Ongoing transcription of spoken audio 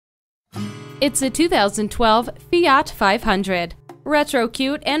It's a 2012 Fiat 500. Retro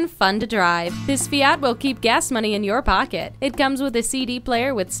cute and fun to drive, this Fiat will keep gas money in your pocket. It comes with a CD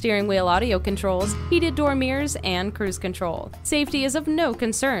player with steering wheel audio controls, heated door mirrors, and cruise control. Safety is of no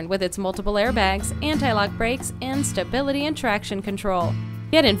concern with its multiple airbags, anti-lock brakes, and stability and traction control.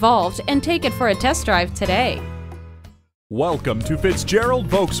 Get involved and take it for a test drive today. Welcome to Fitzgerald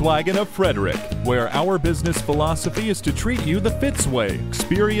Volkswagen of Frederick, where our business philosophy is to treat you the FitzWay.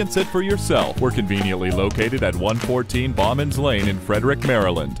 Experience it for yourself. We're conveniently located at 114 Bauman's Lane in Frederick,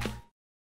 Maryland.